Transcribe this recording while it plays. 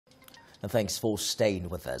And thanks for staying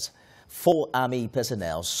with us. 4 army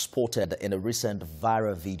personnel spotted in a recent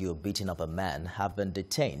viral video beating up a man have been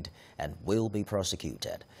detained and will be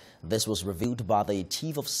prosecuted. This was revealed by the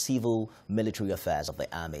Chief of Civil Military Affairs of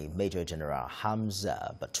the Army, Major General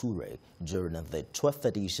Hamza Bature, during the 12th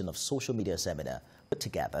edition of social media seminar put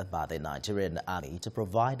together by the Nigerian Army to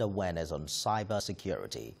provide awareness on cyber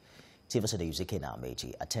security. TV News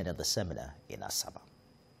Meji attended the seminar in Asaba.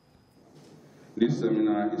 This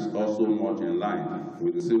seminar is also much in line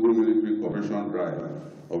with the civil military cooperation drive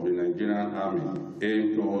of the Nigerian Army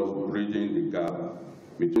aimed towards bridging the gap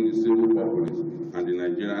between the civil populace and the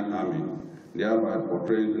Nigerian Army, thereby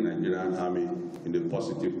portraying the Nigerian Army in a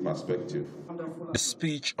positive perspective. The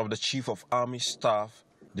speech of the Chief of Army Staff,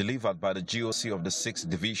 delivered by the GOC of the 6th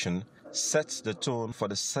Division, sets the tone for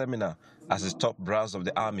the seminar as the top brass of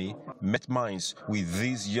the Army met minds with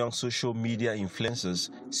these young social media influencers,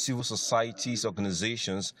 civil societies,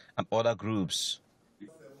 organizations, and other groups.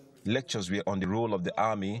 Lectures were on the role of the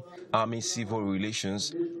Army, Army civil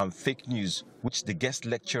relations, and fake news, which the guest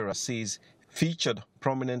lecturer says featured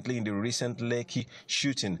prominently in the recent Lekki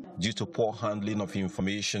shooting due to poor handling of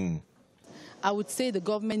information. I would say the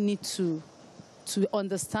government needs to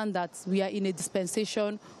understand that we are in a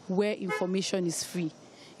dispensation where information is free,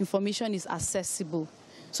 information is accessible.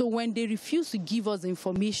 So when they refuse to give us the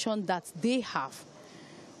information that they have,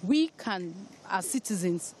 we can, as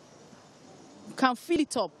citizens, can fill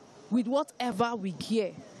it up with whatever we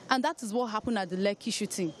hear. And that is what happened at the Lekki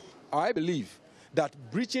shooting. I believe that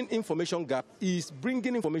breaching information gap is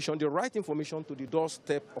bringing information, the right information, to the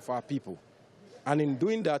doorstep of our people. And in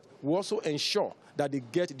doing that, we also ensure that they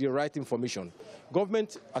get the right information.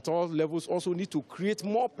 Government at all levels also need to create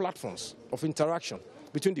more platforms of interaction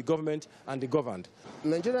between the government and the governed.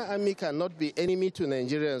 Nigerian Army cannot be enemy to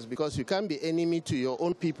Nigerians because you can't be enemy to your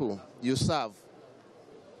own people you serve.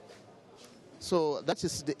 So that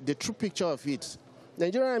is the true picture of it.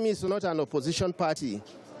 Nigerian Army is not an opposition party.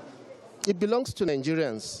 It belongs to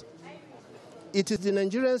Nigerians. It is the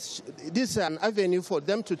Nigerians, this is an avenue for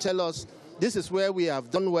them to tell us this is where we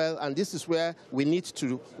have done well and this is where we need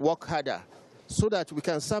to work harder so that we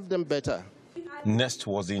can serve them better. Next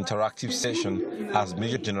was the interactive session as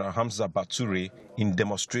Major General Hamza Bature, in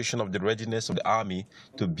demonstration of the readiness of the Army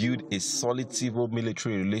to build a solid civil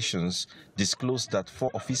military relations, disclosed that 4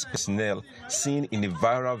 of his personnel seen in a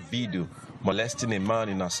viral video molesting a man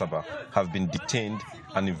in Asaba have been detained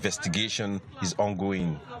and investigation is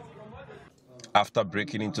ongoing. After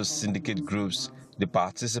breaking into syndicate groups, the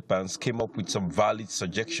participants came up with some valid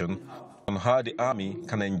suggestions on how the Army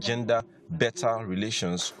can engender better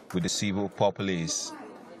relations with the civil populace.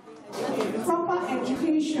 Proper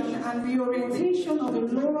education and reorientation of the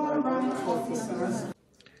lower rank officers.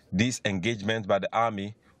 This engagement by the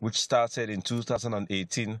Army, which started in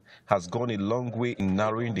 2018, has gone a long way in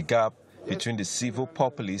narrowing the gap between the civil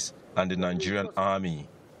populace and the Nigerian Army.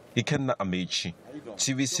 Ikenna Amechi,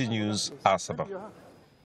 TVC News, Asaba.